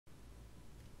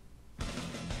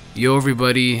Yo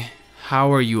everybody,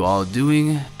 how are you all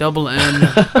doing? Double N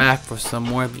back for some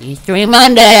more B3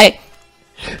 Monday.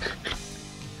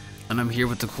 And I'm here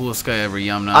with the coolest guy ever,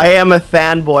 Yamna. I am a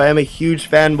fanboy. I'm a huge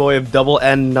fanboy of Double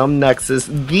N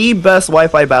NumbNexus, the best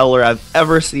Wi-Fi battler I've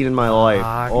ever seen in my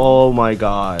life. Oh my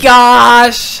god.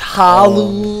 Gosh,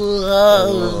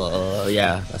 Hawluchamp.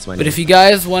 Yeah, that's my name. But if you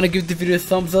guys want to give the video a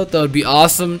thumbs up, that would be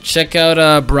awesome. Check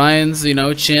out Brian's,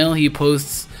 channel. He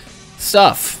posts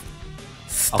stuff.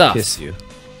 I'll kiss you.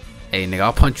 Hey, nigga,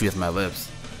 I'll punch you with my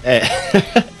lips. Hey.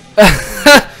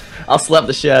 I'll slap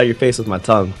the shit out of your face with my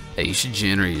tongue. Hey, you should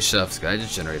generate your stuff. I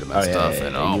just generated my stuff. Yeah,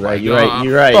 and yeah, oh you're my right, God.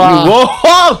 you're right.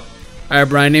 Whoa! Alright,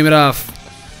 Brian, name it off.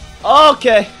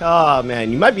 Okay. Oh,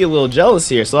 man, you might be a little jealous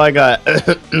here. So I got...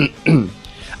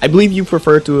 I believe you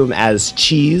refer to him as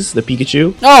Cheese, the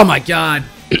Pikachu. Oh my god.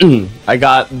 I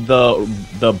got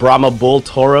the Brahma Bull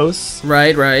Tauros.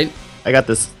 Right. I got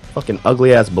this fucking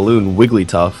ugly ass balloon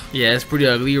Wigglytuff. Yeah, it's pretty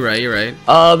ugly. You're right.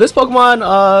 This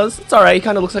Pokemon, it's alright. He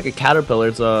kind of looks like a caterpillar.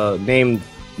 It's named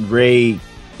Rayquaza.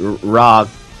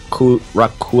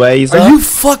 Are you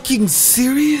fucking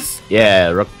serious?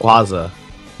 Yeah, Rayquaza.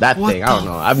 That What thing. I don't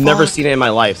the know. I've never seen it in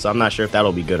my life, so I'm not sure if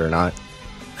that'll be good or not.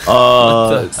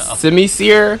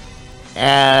 Simisear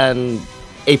and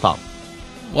Apom.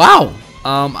 Wow.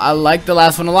 I like the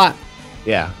last one a lot.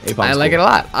 Yeah, Apom's I like cool. it a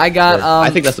lot. I got I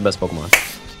think that's the best Pokemon.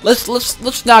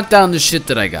 Let's knock down the shit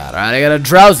that I got. Alright, I got a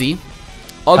Drowsy.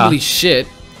 Ugly shit.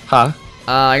 Huh?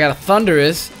 I got a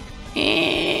Thundurus.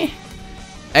 I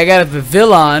got a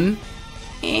Vivillon.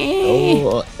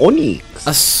 Oh, Onix.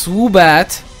 A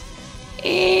Swoobat.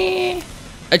 A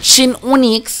Chin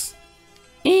Onix.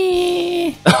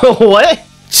 What?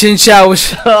 Chinchou,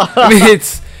 which I mean,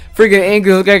 it's freaking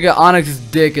angry. Look like an Onyx's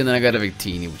dick, and then I got a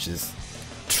Victini, which is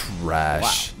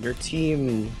trash. Wow, your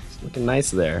team is looking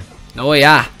nice there. Oh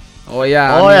yeah.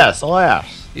 Yes. At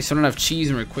least I don't have Cheese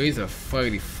and Rayquaza.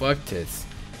 Fuck tits.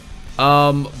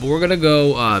 But we're gonna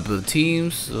go build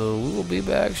teams, so we will be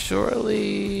back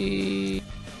shortly.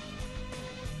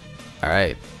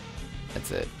 Alright.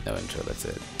 That's it. No intro, that's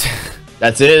it.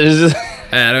 That's it?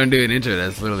 I don't do an intro,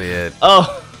 that's literally it.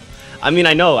 Oh, I mean,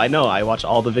 I know. I watch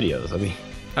all the videos. I mean,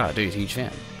 Oh dude, huge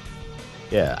fan.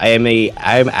 yeah,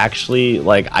 I'm actually,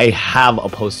 like, I have a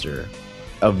poster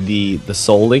of the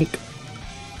Soul Link.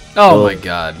 Oh my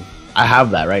god. I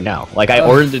have that right now. Like, I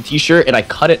ordered the t-shirt and I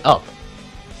cut it up.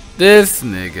 This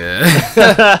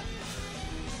nigga.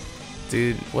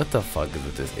 Dude, what the fuck is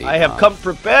with this? I have come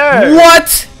prepared.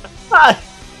 What?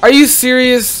 Are you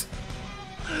serious?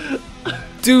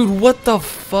 Dude, what the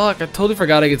fuck? I totally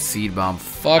forgot I could Seed Bomb.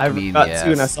 Fuck me in the ass.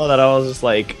 too, and I saw that, I was just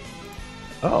like,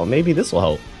 oh, maybe this will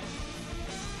help.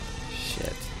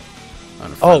 Shit. I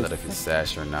don't know if I can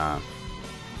stash or not.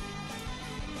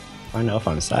 I know if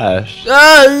I'm Sash.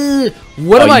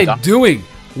 What am I doing?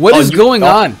 What is going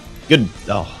on? Good.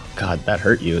 Oh god, that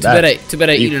hurt you. Too bad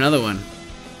I eat another one.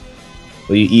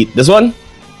 Will you eat this one?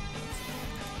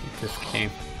 This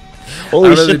game.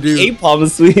 Holy shit, Apom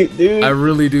is sweet, dude. I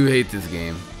really do hate this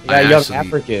game. Yeah, young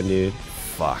African, dude.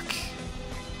 Fuck.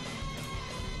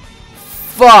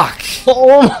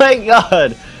 Oh my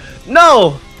god.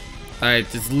 No. Alright,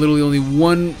 there's literally only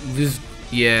one.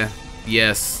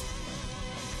 Yes.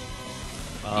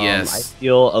 I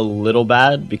feel a little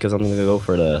bad because I'm gonna go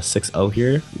for the 6-0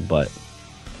 here, but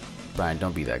Brian,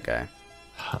 don't be that guy.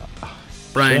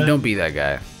 Brian, don't be that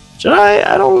guy. Should I?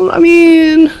 I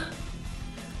mean,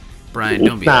 Brian,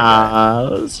 don't be that guy.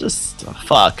 Nah, it's just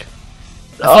fuck.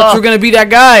 I thought you were gonna be that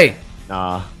guy.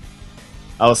 Nah,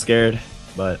 I was scared,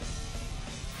 but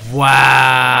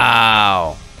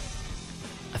wow.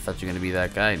 I thought you were gonna be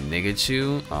that guy,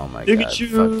 Niggachu. Oh my god, fuck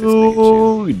this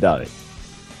Niggachu. We doubt it.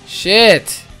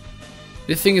 Shit!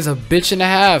 This thing is a bitch and a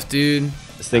half, dude.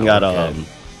 This thing got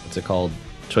what's it called?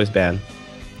 Choice ban.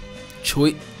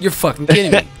 You're fucking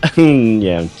kidding me.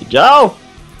 Yeah, Joe.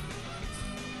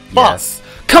 Yes.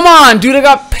 Come on, dude! I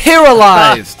got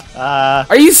paralyzed.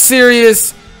 Are you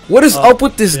serious? What is up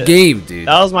with this game, dude?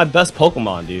 That was my best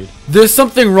Pokemon, dude. There's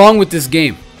something wrong with this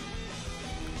game.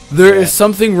 There is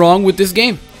something wrong with this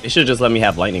game. They should just let me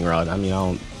have Lightning Rod. I mean, I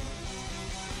don't.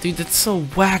 Dude, that's so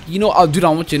whack. Dude, I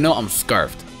want you to know I'm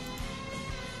scarfed.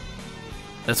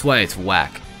 That's why it's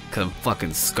whack. Cause I'm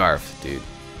fucking scarfed, dude.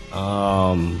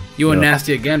 You want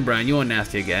nasty again, Brian? You want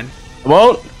nasty again? I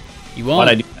won't. You won't.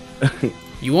 Why'd I do?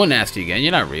 You want nasty again?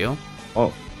 You're not real.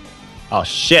 Oh. Oh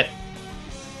shit.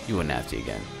 You want nasty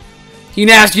again. He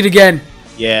nastied again.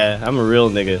 Yeah, I'm a real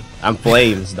nigga. I'm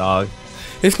flames, dog.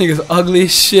 This nigga's ugly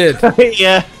as shit.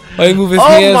 Yeah. Why he move his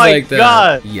hands like that?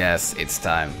 God. Yes, it's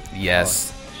time.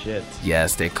 Yes. Oh, shit.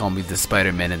 Yes, they call me the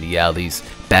Spider-Man in the alleys,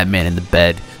 Batman in the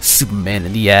bed, Superman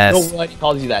in the ass. Nobody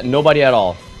calls you that. Nobody at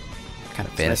all. Kind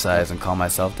of fantasize and call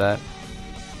myself that.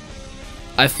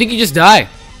 I think you just die.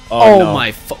 Oh, no.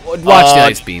 My! Watch the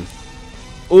ice beam.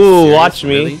 Ooh, Serious? watch me.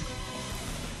 Really?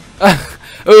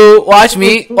 Ooh, watch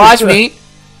me! Watch me!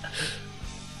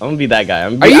 I'm gonna be that guy.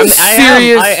 Are you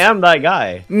serious? I am that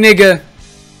guy. Nigga.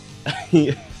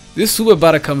 This Suba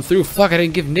about to come through. Fuck, I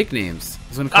didn't give nicknames. I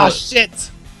was gonna call Oh it.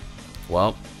 shit.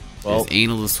 Well, Well, there's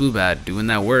Anal the Subat doing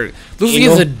that work. Looks like he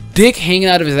has a dick hanging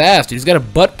out of his ass, dude. He's got a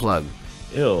butt plug.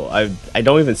 ew. I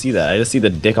don't even see that. I just see the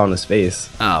dick on his face.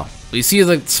 Oh. Well, you see his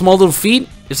like small little feet?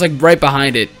 It's like right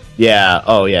behind it. Yeah.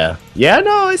 Oh yeah. Yeah.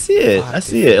 No, I see it. Fuck, I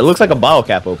see it. It looks like a bottle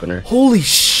cap opener. Holy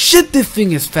shit, this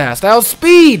thing is fast.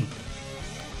 Outspeed!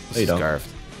 No, you don't. Scarfed.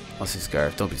 I'll see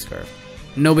Scarf. Don't be Scarf.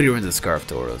 Nobody runs a Scarf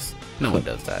Tauros. No one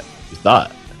does that. It's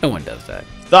not. No one does that.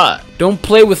 It's not. Don't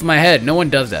play with my head. No one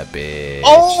does that, bitch.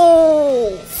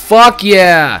 Oh! Fuck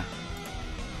yeah!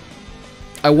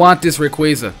 I want this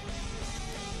Rayquaza.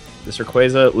 This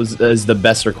Rayquaza is the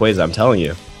best Rayquaza. I'm telling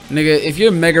you. Nigga, if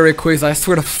you're Mega Rayquaza, I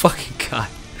swear to fucking God,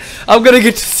 I'm gonna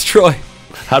get destroyed.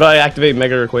 How do I activate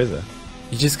Mega Rayquaza?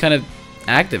 You just kind of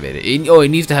activate it. It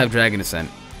needs to have Dragon Ascent.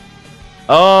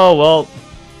 Oh well,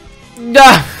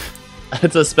 Ah!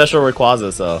 it's a special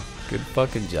Rayquaza, so. Good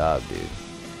fucking job, dude.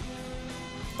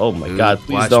 Oh my Ooh, God!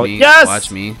 Please watch don't. me. Yes.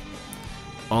 Watch me.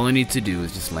 All I need to do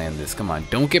is just land this. Come on,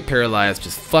 don't get paralyzed.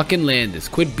 Just fucking land this.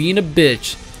 Quit being a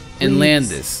bitch and Please. land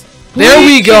this. There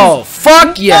we go.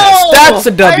 Fuck yes. No! That's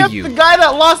a I am W. the guy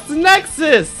that lost the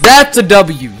Nexus. That's a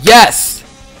W. Yes.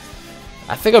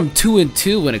 I think I'm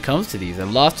 2-2 when it comes to these. I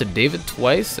lost to David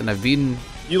twice, and I've beaten.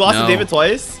 You lost No. to David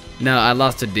twice. No, I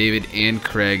lost to David and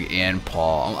Craig and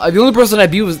Paul. The only person I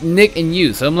beat was Nick and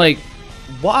you. So I'm like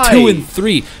Why?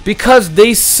 2-3 because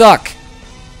they suck.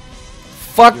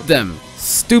 Fuck them.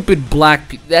 Stupid black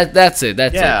people. That's it.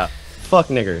 That's it. Yeah. Fuck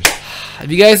niggers. If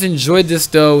you guys enjoyed this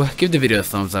though, give the video a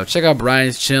thumbs up. Check out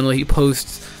Brian's channel. He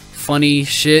posts funny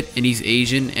shit and he's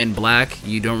Asian and black.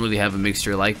 You don't really have a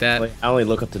mixture like that. I only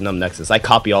look up to NumbNexus. I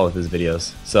copy all of his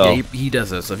videos. So Yeah, he does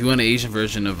that. So if you want an Asian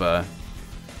version of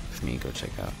me, go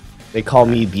check out. they call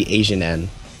me the Asian N.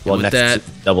 Well, with Nexus that-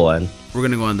 is double N. We're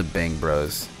gonna go on the Bang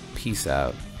Bros. Peace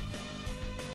out.